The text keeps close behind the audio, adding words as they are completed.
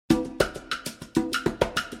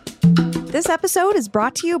This episode is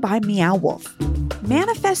brought to you by Meow Wolf.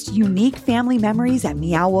 Manifest unique family memories at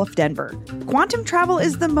Meow Wolf Denver. Quantum travel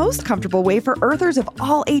is the most comfortable way for Earthers of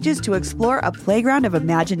all ages to explore a playground of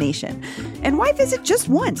imagination. And why visit just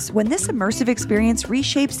once when this immersive experience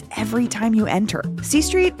reshapes every time you enter? C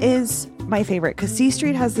Street is my favorite because C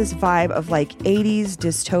Street has this vibe of like 80s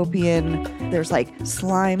dystopian. There's like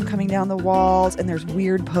slime coming down the walls and there's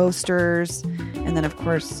weird posters. And then, of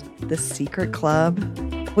course, the secret club.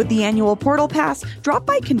 With the annual Portal Pass, drop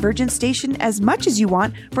by Convergence Station as much as you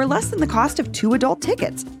want for less than the cost of 2 adult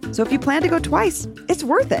tickets. So if you plan to go twice, it's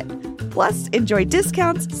worth it. Plus, enjoy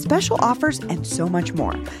discounts, special offers, and so much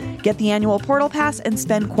more. Get the annual Portal Pass and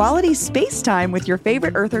spend quality space time with your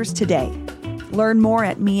favorite Earthers today. Learn more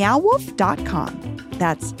at meowwolf.com.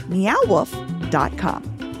 That's meowwolf.com.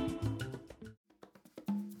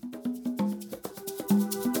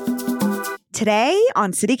 Today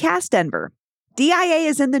on CityCast Denver, DIA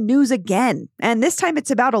is in the news again, and this time it's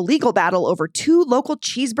about a legal battle over 2 local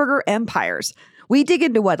cheeseburger empires. We dig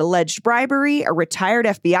into what alleged bribery, a retired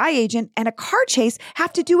FBI agent, and a car chase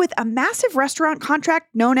have to do with a massive restaurant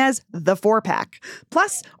contract known as the 4-Pack.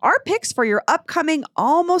 Plus, our picks for your upcoming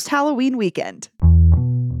almost Halloween weekend.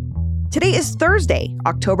 Today is Thursday,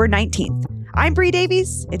 October 19th. I'm Bree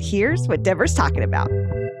Davies, and here's what Denver's talking about.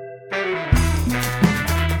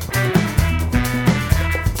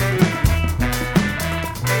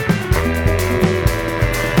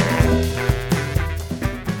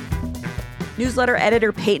 Newsletter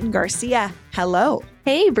editor Peyton Garcia, hello.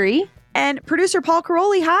 Hey, Bree. And producer Paul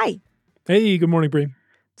Caroli, hi. Hey, good morning, Bree.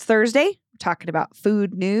 It's Thursday. We're talking about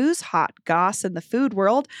food news, hot goss in the food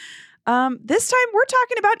world. This time we're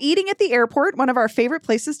talking about eating at the airport, one of our favorite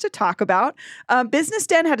places to talk about. Business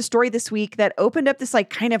Den had a story this week that opened up this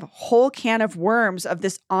like kind of whole can of worms of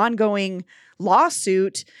this ongoing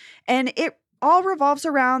lawsuit. And it all revolves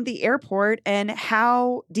around the airport and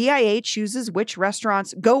how DIA chooses which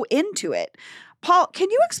restaurants go into it. Paul,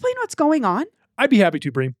 can you explain what's going on? I'd be happy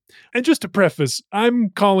to, Bree. And just to preface,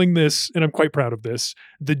 I'm calling this, and I'm quite proud of this,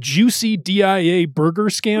 the Juicy DIA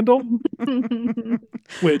Burger Scandal.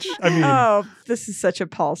 Which, I mean... Oh, this is such a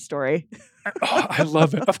Paul story. I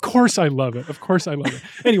love it. Of course I love it. Of course I love it.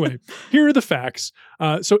 Anyway, here are the facts.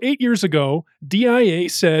 So 8 years ago, DIA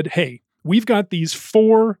said, hey, we've got these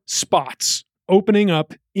 4 spots opening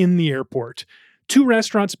up in the airport. 2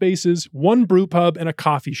 restaurant spaces, 1 brew pub, and a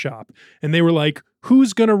coffee shop. And they were like,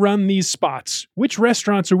 who's going to run these spots? Which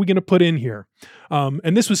restaurants are we going to put in here?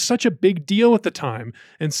 And this was such a big deal at the time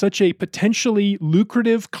and such a potentially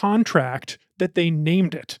lucrative contract that they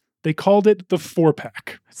named it. They called it the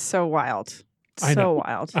 4-Pack. So wild. I know.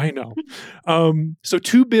 Wild. I know. So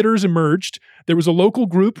 2 bidders emerged. There was a local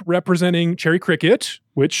group representing Cherry Cricket,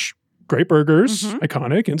 which... great burgers,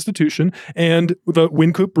 iconic institution, and the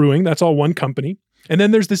Wynkoop Brewing. That's all one company. And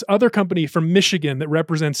then there's this other company from Michigan that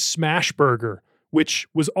represents Smash Burger, which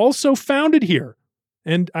was also founded here.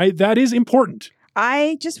 And that is important.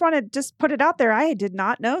 I just want to put it out there. I did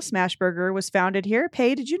not know Smash Burger was founded here.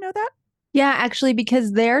 Pay, did you know that? Yeah, actually,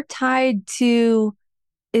 because they're tied to,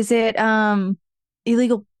 is it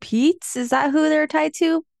Illegal Pete's? Is that who they're tied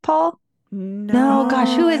to, Paul? No,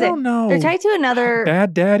 gosh, who is it? No. They're tied to another...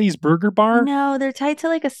 Bad Daddy's Burger Bar? No, they're tied to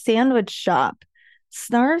like a sandwich shop.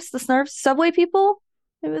 Snarfs? The Snarfs? Subway people?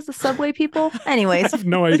 It was the Subway people? Anyways. I have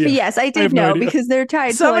no idea. Yes, I did know because they're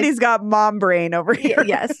tied Somebody's to got mom brain over here.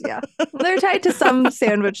 Yes, yeah. They're tied to some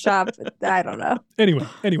sandwich shop. I don't know. Anyway.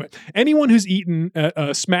 Anyone who's eaten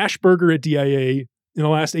a Smash Burger at DIA in the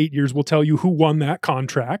last 8 years will tell you who won that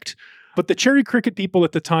contract. But the Cherry Cricket people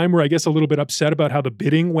at the time were, I guess, a little bit upset about how the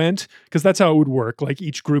bidding went, because that's how it would work. Like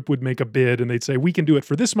each group would make a bid and they'd say, we can do it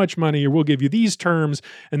for this much money, or we'll give you these terms.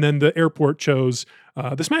 And then the airport chose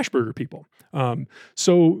the Smash Burger people.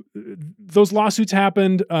 So those lawsuits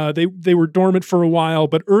happened. They were dormant for a while.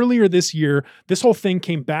 But earlier this year, this whole thing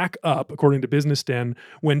came back up, according to Business Den,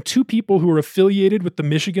 when 2 people who were affiliated with the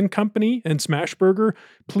Michigan company and Smash Burger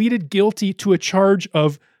pleaded guilty to a charge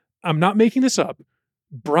of, I'm not making this up,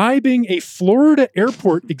 bribing a Florida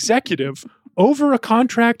airport executive over a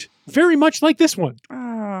contract very much like this one.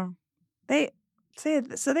 They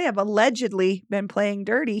have allegedly been playing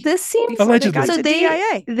dirty. This seems allegedly.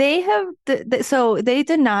 So they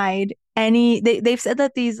denied any. They've said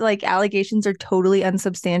that these like allegations are totally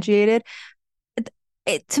unsubstantiated.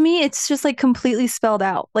 To me, it's just like completely spelled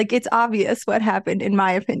out. Like it's obvious what happened, in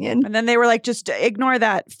my opinion. And then they were like, just ignore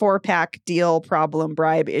that 4-Pack deal problem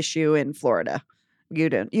bribe issue in Florida. You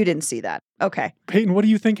didn't see that. Okay. Peyton, what do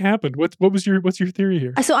you think happened? What's your theory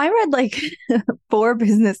here? So I read like 4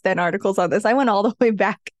 Business Den articles on this. I went all the way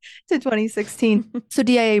back to 2016. So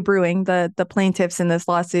DIA Brewing, the plaintiffs in this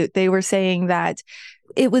lawsuit, they were saying that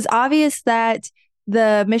it was obvious that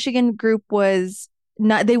the Michigan group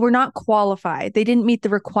they were not qualified. They didn't meet the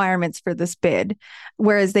requirements for this bid,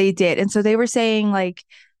 whereas they did. And so they were saying like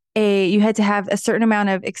you had to have a certain amount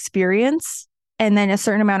of experience and then a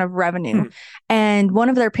certain amount of revenue. And one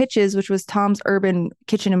of their pitches, which was Tom's Urban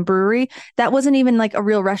Kitchen and Brewery, that wasn't even like a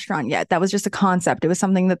real restaurant yet. That was just a concept. It was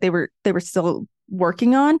something that they were still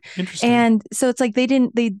working on. Interesting. And so it's like they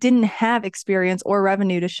didn't have experience or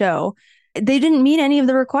revenue to show. They didn't meet any of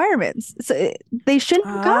the requirements. So they shouldn't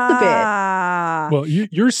have got the bid. Well,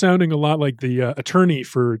 you're sounding a lot like the attorney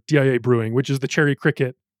for DIA Brewing, which is the Cherry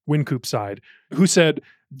Cricket Wynkoop side, who said,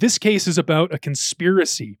 this case is about a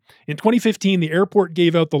conspiracy. In 2015, the airport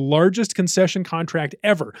gave out the largest concession contract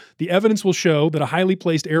ever. The evidence will show that a highly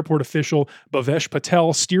placed airport official, Bhavesh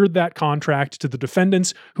Patel, steered that contract to the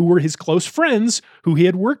defendants, who were his close friends, who he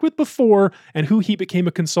had worked with before, and who he became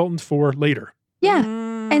a consultant for later. Yeah.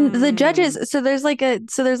 And the judges, so there's like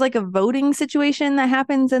a voting situation that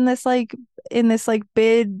happens in this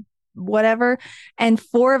bid, whatever. And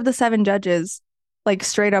 4 of the 7 judges like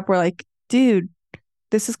straight up were like, dude,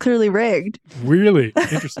 this is clearly rigged. Really?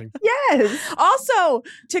 Interesting. Yes. Also,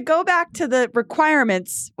 to go back to the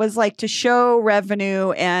requirements was like to show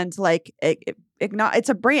revenue and like it's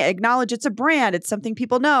a brand, acknowledge it's a brand. It's something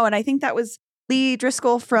people know. And I think that was Lee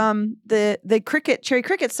Driscoll from the Cherry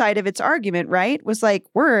Cricket side of its argument, right? Was like,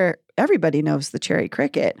 everybody knows the Cherry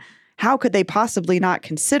Cricket. How could they possibly not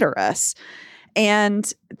consider us?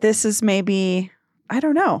 And this is maybe, I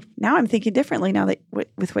don't know. Now I'm thinking differently now that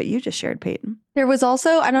with what you just shared, Peyton. There was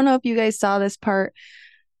also, I don't know if you guys saw this part,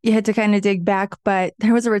 you had to kind of dig back, but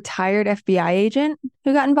there was a retired FBI agent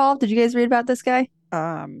who got involved. Did you guys read about this guy?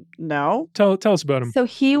 No. Tell us about him. So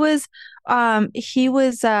he was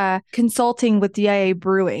consulting with DIA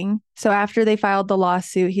Brewing. So after they filed the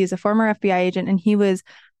lawsuit, he's a former FBI agent, and he was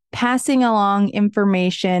passing along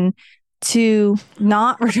information to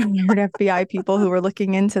not retired FBI people who were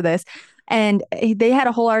looking into this. And they had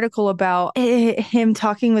a whole article about him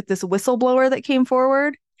talking with this whistleblower that came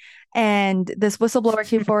forward. And this whistleblower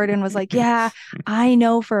came forward and was like, yeah, I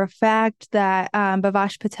know for a fact that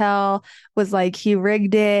Bhavesh Patel was like, he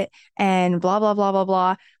rigged it and blah, blah, blah, blah,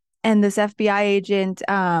 blah. And this FBI agent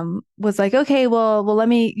was like, okay, well, let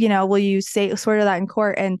me, will you swear to that in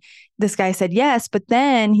court? And this guy said yes, but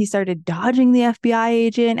then he started dodging the FBI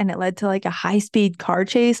agent, and it led to like a high-speed car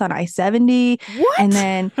chase on I-70. What? And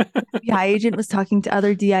then the FBI agent was talking to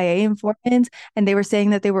other DIA informants, and they were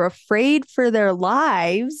saying that they were afraid for their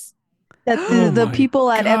lives, that the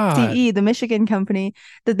people at FTE, the Michigan company,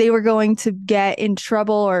 that they were going to get in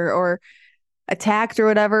trouble or attacked or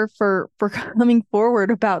whatever for coming forward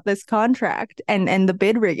about this contract and the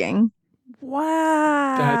bid rigging.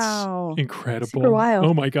 Wow. That's incredible. Super wild.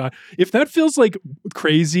 Oh my God. If that feels like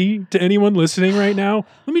crazy to anyone listening right now,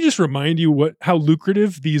 let me just remind you how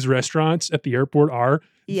lucrative these restaurants at the airport are.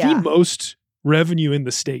 Yeah. The most revenue in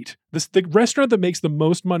the state. The restaurant that makes the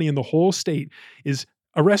most money in the whole state is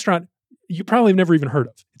a restaurant you probably have never even heard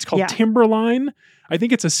of. It's called Timberline. I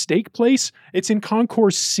think it's a steak place. It's in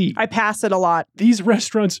Concourse C. I pass it a lot. These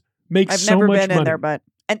restaurants make so much money. I've never been in there, but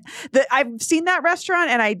I've seen that restaurant,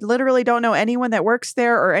 and I literally don't know anyone that works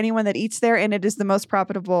there or anyone that eats there, and it is the most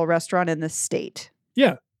profitable restaurant in the state.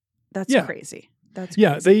 Yeah. That's crazy. That's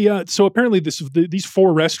crazy. They so apparently these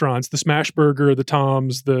 4 restaurants, the Smash Burger, the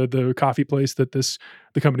Tom's, the coffee place that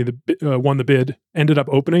the company that won the bid ended up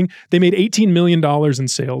opening, they made $18 million in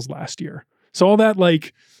sales last year. So all that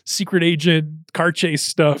like secret agent car chase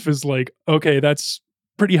stuff is like, okay, that's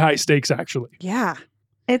pretty high stakes actually. Yeah.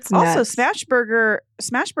 It's also nuts.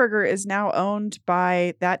 Smash Burger is now owned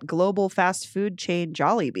by that global fast food chain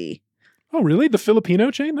Jollibee. Oh, really? The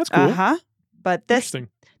Filipino chain? That's cool. Uh-huh. But Interesting.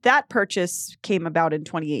 That purchase came about in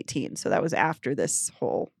 2018. So that was after this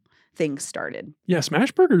whole thing started. Yeah,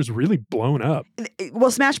 Smash Burger's really blown up. Well,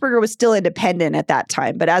 Smash Burger was still independent at that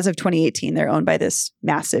time, but as of 2018, they're owned by this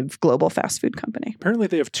massive global fast food company. Apparently,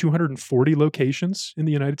 they have 240 locations in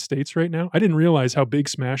the United States right now. I didn't realize how big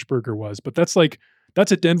Smash Burger was, but that's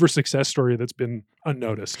a Denver success story that's been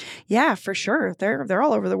unnoticed. Yeah, for sure. They're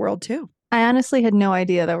all over the world too. I honestly had no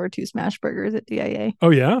idea there were 2 Smash Burgers at DIA.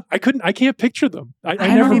 Oh yeah? I can't picture them. I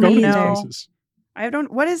don't never go to even these know. places.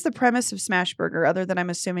 What is the premise of Smash Burger other than I'm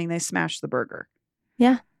assuming they smash the burger?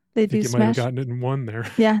 Yeah, they I do think you smash. might have gotten it in one there.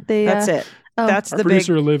 Yeah, That's it. Oh. That's Our the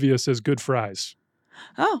producer big. Olivia says good fries.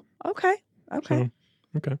 Oh, okay. So,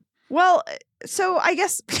 okay. Well, so I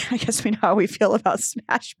guess we know how we feel about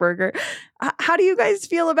Smashburger. How do you guys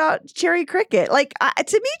feel about Cherry Cricket? Like,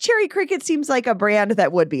 to me, Cherry Cricket seems like a brand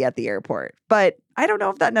that would be at the airport, but I don't know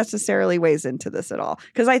if that necessarily weighs into this at all.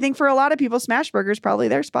 Because I think for a lot of people, Smashburger is probably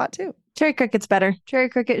their spot too. Cherry Cricket's better. Cherry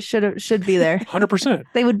Cricket should be there. 100%.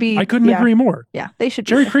 They would be. I couldn't agree more. Yeah, they should.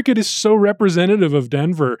 Cherry Cricket is so representative of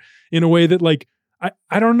Denver in a way that, like,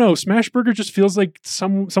 I don't know. Smashburger just feels like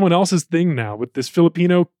someone else's thing now, with this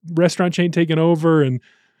Filipino restaurant chain taking over, and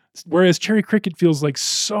whereas Cherry Cricket feels like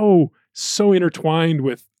so intertwined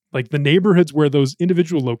with like the neighborhoods where those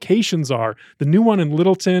individual locations are. The new one in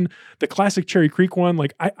Littleton, the classic Cherry Creek one.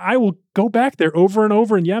 Like I will go back there over and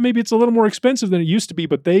over, and yeah, maybe it's a little more expensive than it used to be,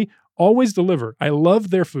 but they always deliver. I love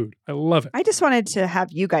their food. I love it. I just wanted to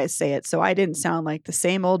have you guys say it so I didn't sound like the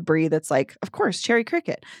same old Brie that's like, of course, Cherry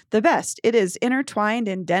Cricket, the best. It is intertwined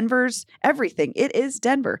in Denver's everything. It is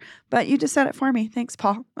Denver. But you just said it for me. Thanks,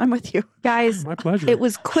 Paul. I'm with you. Guys, my pleasure. It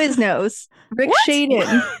was Quiznos. Rick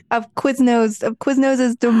Shaden of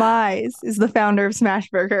Quiznos' demise is the founder of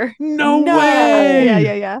Smashburger. No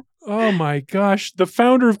way. Yeah. Oh my gosh. The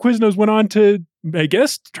founder of Quiznos went on to, I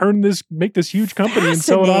guess, make this huge company and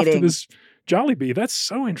sell it off to this Jollibee. That's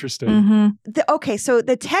so interesting. Mm-hmm. So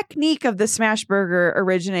the technique of the Smashburger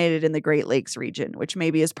originated in the Great Lakes region, which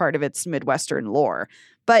maybe is part of its Midwestern lore.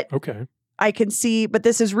 But I can see, but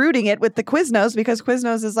this is rooting it with the Quiznos, because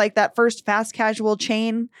Quiznos is like that first fast casual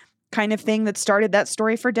chain kind of thing that started that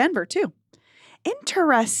story for Denver too.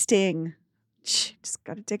 Interesting. Just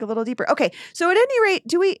got to dig a little deeper. Okay, so at any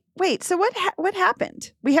rate, so what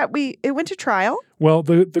happened? It went to trial? Well,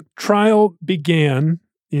 the trial began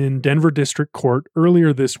in Denver District Court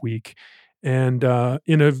earlier this week, and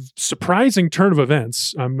in a surprising turn of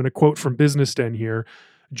events, I'm going to quote from Business Den here.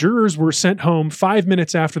 Jurors were sent home 5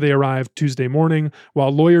 minutes after they arrived Tuesday morning,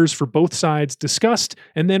 while lawyers for both sides discussed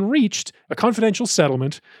and then reached a confidential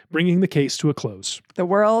settlement, bringing the case to a close. The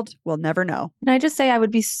world will never know. Can I just say I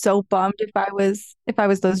would be so bummed if I was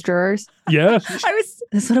those jurors? Yeah.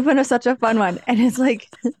 This would have been such a fun one. And it's like,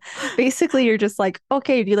 basically you're just like,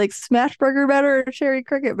 okay, do you like Smashburger better or Cherry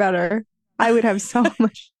Cricket better? I would have so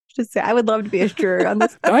much to say. I would love to be a juror on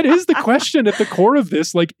this. That is the question at the core of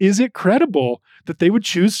this. Like, is it credible that they would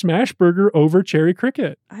choose Smashburger over Cherry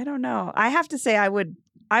Cricket? I don't know. I have to say I would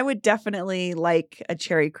definitely like a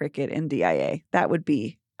Cherry Cricket in DIA. That would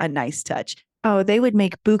be a nice touch. Oh, they would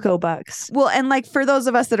make buco bucks. Well, and like for those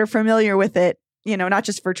of us that are familiar with it, you know, not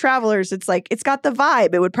just for travelers, it's like, it's got the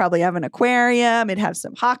vibe. It would probably have an aquarium. It'd have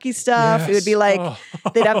some hockey stuff. Yes. It would be like,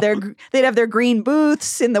 they'd have their green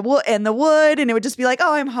booths in the wood, and it would just be like,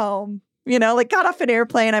 oh, I'm home. You know, like got off an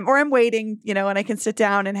airplane, I'm waiting, you know, and I can sit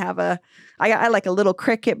down and have I like a little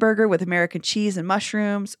cricket burger with American cheese and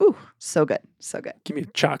mushrooms. Ooh, so good. So good. Give me a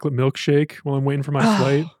chocolate milkshake while I'm waiting for my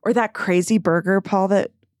flight. Or that crazy burger, Paul, that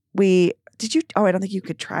I don't think you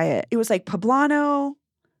could try it. It was like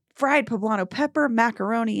fried poblano pepper,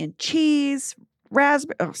 macaroni and cheese,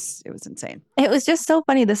 raspberry. Oh, it was insane. It was just so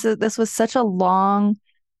funny. This was such a long,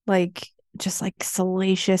 just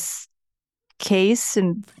salacious case,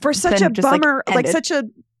 and for such a bummer, such a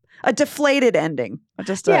deflated ending. It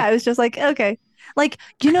was just like, okay.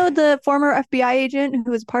 The former FBI agent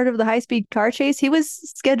who was part of the high-speed car chase, he was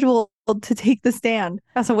scheduled to take the stand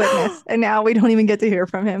as a witness, and now we don't even get to hear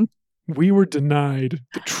from him. We were denied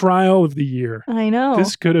the trial of the year. I know.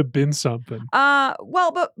 This could have been something.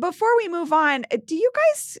 Well, but before we move on, how do you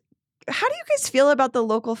guys feel about the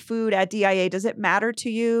local food at DIA? Does it matter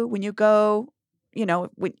to you when you go,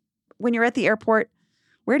 when you're at the airport?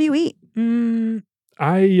 Where do you eat?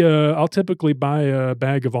 I'll typically buy a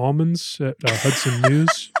bag of almonds at Hudson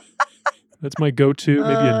News. That's my go-to.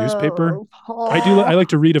 Maybe a newspaper. I like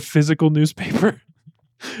to read a physical newspaper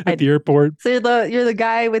at the airport. So you're the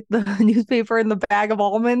guy with the newspaper and the bag of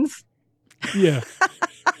almonds? Yeah.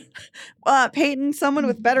 Peyton, someone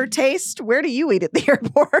with better taste, where do you eat at the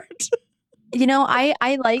airport?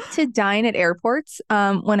 I like to dine at airports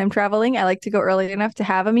when I'm traveling. I like to go early enough to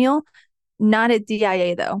have a meal. Not at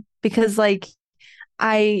DIA though, because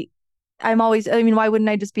I'm always, why wouldn't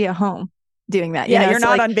I just be at home doing that? Yeah, you're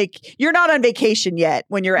not on vacation yet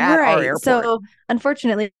when you're at our airport. So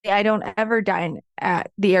unfortunately, I don't ever dine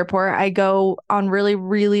at the airport. I go on really,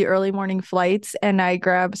 really early morning flights and I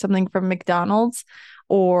grab something from McDonald's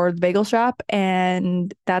or the bagel shop,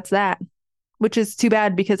 and that's that, which is too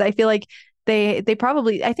bad because I feel like they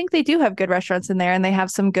probably, I think they do have good restaurants in there, and they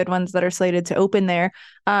have some good ones that are slated to open there.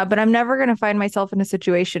 But I'm never going to find myself in a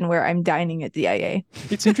situation where I'm dining at DIA.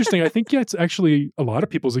 It's interesting. I think it's actually a lot of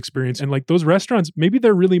people's experience. And those restaurants, maybe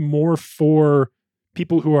they're really more for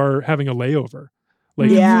people who are having a layover.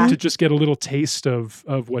 like Yeah. to just get a little taste of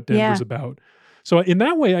what Denver's about. So in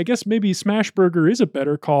that way, I guess maybe Smashburger is a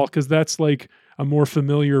better call because that's like a more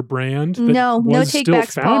familiar brand that No was take still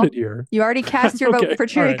backs, founded Paul. here. You already cast your Okay, vote for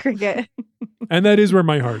Cherry all right. Cricket. And that is where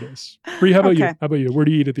my heart is. Bree, how about you? Okay. How about you? Where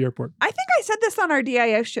do you eat at the airport? I think I said this on our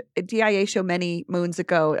DIA show many moons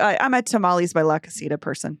ago. I'm a Tamales by La Casita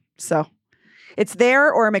person. So it's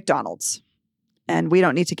there or McDonald's. And we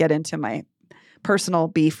don't need to get into my personal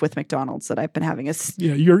beef with McDonald's that I've been having.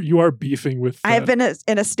 Yeah, you are beefing with. I have been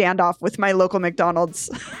in a standoff with my local McDonald's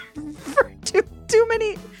for too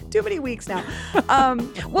many weeks now.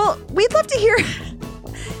 Well, we'd love to hear.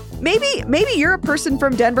 Maybe you're a person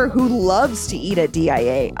from Denver who loves to eat at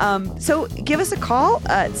DIA. So give us a call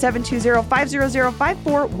at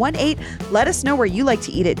 720-500-5418. Let us know where you like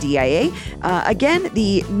to eat at DIA. Again,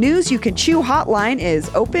 the News You Can Chew hotline is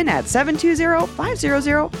open at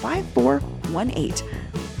 720-500-5418.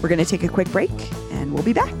 We're going to take a quick break and we'll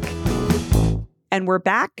be back. And we're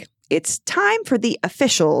back. It's time for the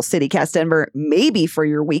official CityCast Denver, maybe for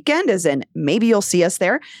your weekend, as in maybe you'll see us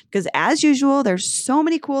there. Because as usual, there's so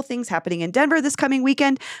many cool things happening in Denver this coming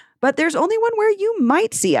weekend, but there's only one where you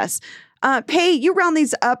might see us. Pay, you round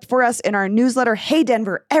these up for us in our newsletter, Hey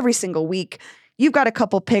Denver, every single week. You've got a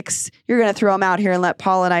couple picks. You're going to throw them out here and let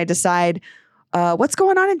Paul and I decide what's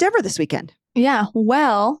going on in Denver this weekend. Yeah,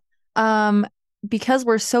 well, because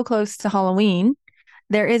we're so close to Halloween,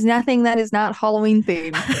 there is nothing that is not Halloween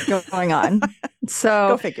themed going on. Go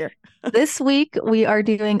So figure. this week we are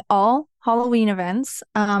doing all Halloween events,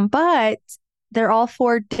 but they're all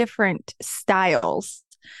for different styles.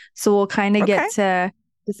 So we'll kind of get to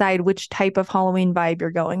decide which type of Halloween vibe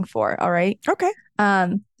you're going for. All right. Okay.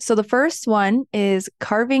 So the first one is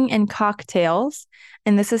carving and cocktails,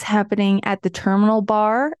 and this is happening at the Terminal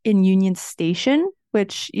Bar in Union Station,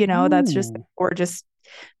 which, you know, that's just a Ooh. gorgeous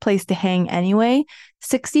place to hang anyway.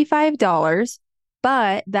 $65,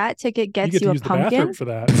 but that ticket You gets get you to a use the pumpkin. bathroom for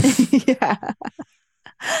that. Yeah.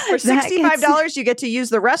 For That gets- $65, you get to use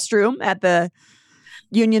the restroom at the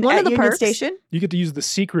Union One of the Union perks. Station. You get to use the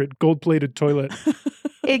secret gold-plated toilet.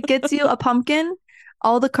 It gets you a pumpkin,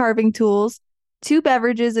 all the carving tools, 2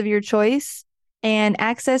 beverages of your choice, and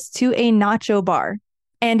access to a nacho bar.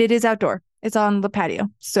 And it is outdoor. It's on the patio.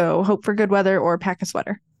 So hope for good weather or pack a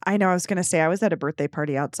sweater. I know. I was going to say I was at a birthday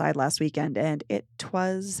party outside last weekend, and it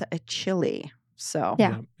was chilly. So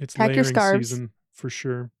Yeah. It's Pack your layering scarves. season for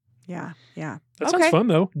sure. yeah. That sounds fun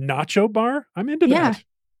though. Nacho bar. I'm into Yeah. that.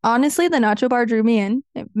 Honestly, the nacho bar drew me in.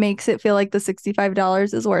 It makes it feel like the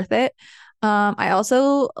 $65 is worth it. I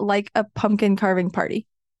also like a pumpkin carving party.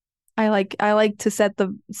 I like to set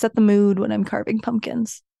the mood when I'm carving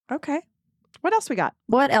pumpkins. Okay. What else we got?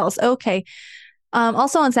 What else? Okay.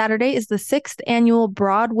 Also on Saturday is the 6th annual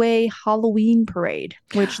Broadway Halloween Parade,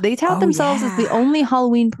 which they tout Oh, themselves as the yeah. only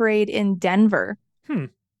Halloween parade in Denver.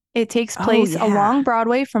 It takes Oh, place yeah. along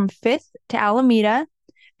Broadway from 5th to Alameda.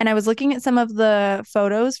 And I was looking at some of the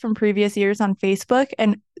photos from previous years on Facebook.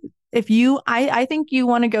 And I think you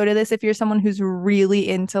want to go to this if you're someone who's really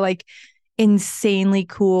into like insanely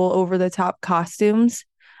cool over the top costumes.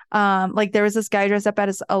 Like there was this guy dressed up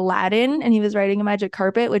as Aladdin and he was riding a magic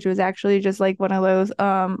carpet, which was actually just like one of those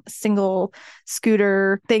single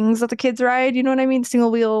scooter things that the kids ride. You know what I mean?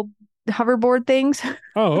 Single wheel hoverboard things.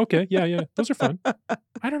 Oh, okay. Yeah. Those are fun.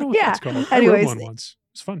 I don't know what Yeah. that's called. Anyways. I rode one once.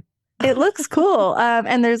 It's fun. It looks cool.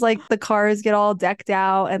 And there's like the cars get all decked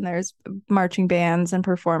out and there's marching bands and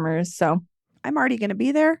performers. So I'm already going to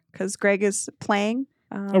be there because Greg is playing.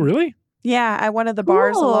 Oh, really? Yeah, at one of the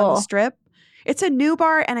bars along the Cool. strip. It's a new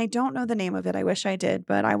bar, and I don't know the name of it. I wish I did,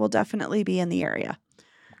 but I will definitely be in the area.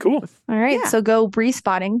 Cool. all right. Yeah. So go Bree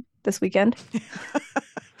spotting this weekend.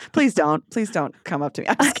 Please don't come up to me.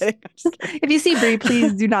 I'm just kidding. I'm just kidding. If you see Bree,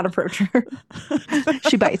 please do not approach her.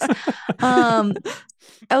 She bites.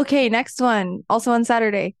 Okay, next one. Also on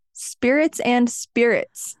Saturday, Spirits and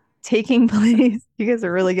Spirits taking place. You guys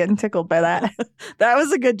are really getting tickled by that. That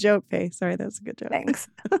was a good joke, Faye. Sorry, that was a good joke. Thanks.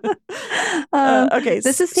 Okay,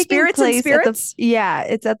 This is taking Spirits place and Spirits.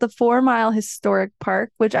 it's at the 4 Mile Historic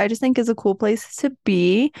Park, which I just think is a cool place to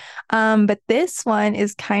be. But this one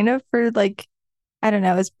is kind of for like, I don't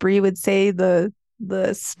know, as Bree would say, the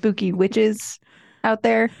spooky witches out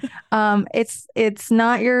there. It's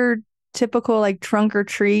not your typical like trunk or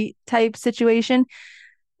treat type situation.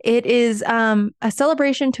 It is a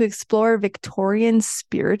celebration to explore Victorian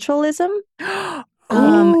spiritualism. There's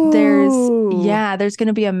going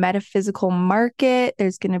to be a metaphysical market.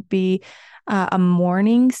 There's going to be a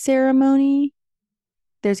morning ceremony.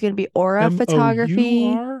 There's going to be aura photography.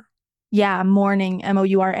 MOUR? Yeah, mourning,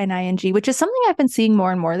 mourning, which is something I've been seeing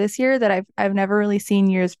more and more this year that I've never really seen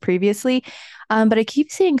years previously. But I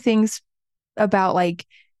keep seeing things about like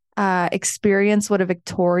experience what a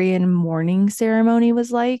Victorian mourning ceremony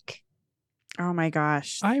was like. Oh my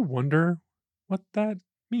gosh. I wonder what that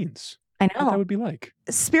means. I What that know. would be like.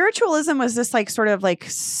 Spiritualism was this like sort of like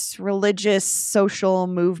religious social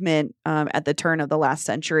movement at the turn of the last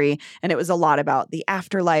century. And it was a lot about the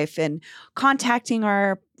afterlife and contacting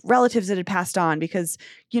our relatives that had passed on because,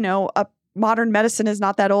 modern medicine is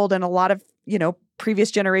not that old and a lot of,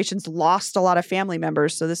 previous generations lost a lot of family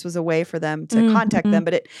members. So this was a way for them to contact them.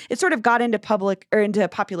 But it sort of got into into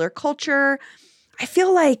popular culture. I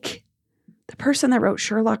feel like the person that wrote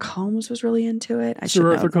Sherlock Holmes was really into it.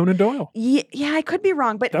 Sir Arthur Conan Doyle. Yeah, I could be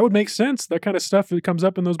wrong, but That would make sense. That kind of stuff that comes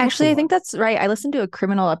up in those books. Actually, a I think lot. that's right. I listened to a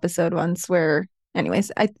criminal episode once where,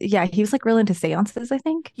 anyways, he was like real into seances, I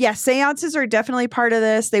think. yeah, seances are definitely part of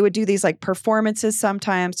this. They would do these like performances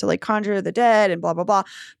sometimes to like conjure the dead and blah, blah, blah.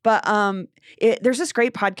 But there's this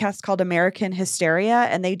great podcast called American Hysteria,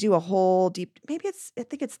 and they do a whole I think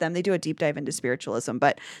it's them. They do a deep dive into spiritualism,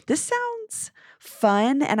 but this sounds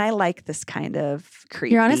fun. And I like this kind of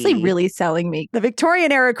creepy. You're honestly really selling me. The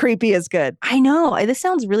Victorian era creepy is good. I know. This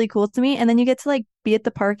sounds really cool to me. And then you get to like be at the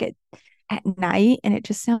park at night and it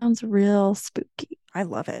just sounds real spooky. I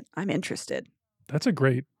love it. I'm interested. That's a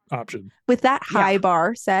great option. With that high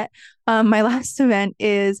bar set, my last event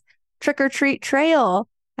is Trick or Treat Trail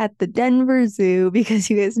at the Denver Zoo because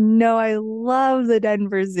you guys know I love the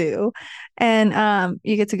Denver Zoo. And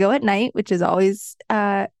you get to go at night, which is always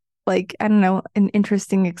like, I don't know, an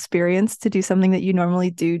interesting experience to do something that you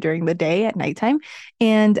normally do during the day at nighttime.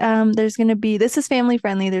 And there's going to be, this is family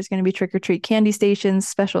friendly. There's going to be trick or treat candy stations,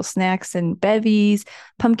 special snacks and bevies,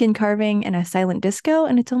 pumpkin carving, and a silent disco.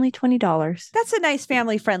 And it's only $20. That's a nice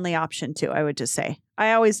family friendly option too, I would just say.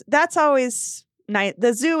 That's always nice.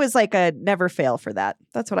 The zoo is like a never fail for that.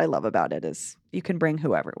 That's what I love about it is you can bring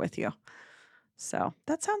whoever with you. So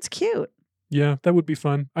that sounds cute. Yeah, that would be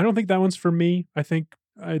fun. I don't think that one's for me. I think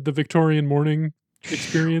the Victorian morning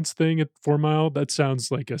experience thing at 4 Mile, that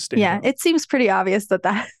sounds like a standout. Yeah, it seems pretty obvious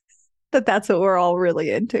that's what we're all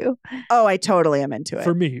really into. Oh, I totally am into it.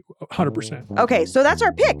 For me, 100%. Okay, so that's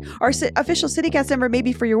our pick. Our official CityCast number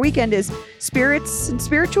maybe for your weekend is Spirits and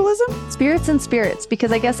Spiritualism? Spirits and Spirits,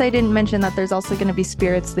 because I guess I didn't mention that there's also going to be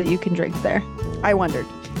spirits that you can drink there. I wondered.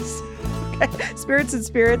 Okay. Spirits and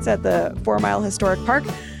Spirits at the 4 Mile Historic Park.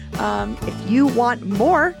 If you want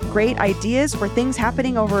more great ideas for things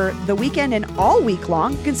happening over the weekend and all week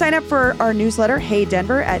long, you can sign up for our newsletter, Hey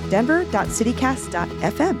Denver, at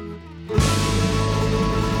denver.citycast.fm.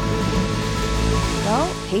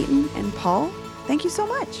 Well, Peyton and Paul, thank you so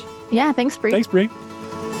much. Yeah, thanks, Brie. Thanks, Brie.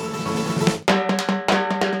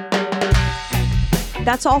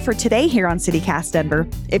 That's all for today here on CityCast Denver.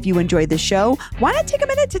 If you enjoyed the show, why not take a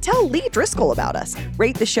minute to tell Lee Driscoll about us?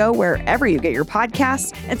 Rate the show wherever you get your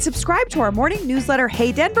podcasts and subscribe to our morning newsletter,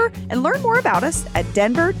 Hey Denver, and learn more about us at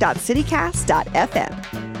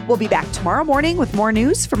denver.citycast.fm. We'll be back tomorrow morning with more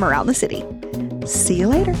news from around the city. See you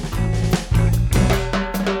later.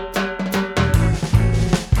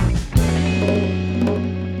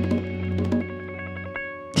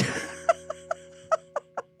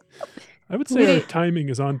 I would say our timing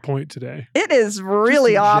is on point today. It is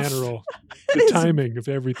really off. General, the timing of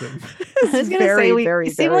everything. I was going to say, we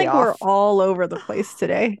seem like we're all over the place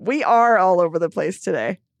today. We are all over the place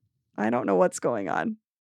today. I don't know what's going on.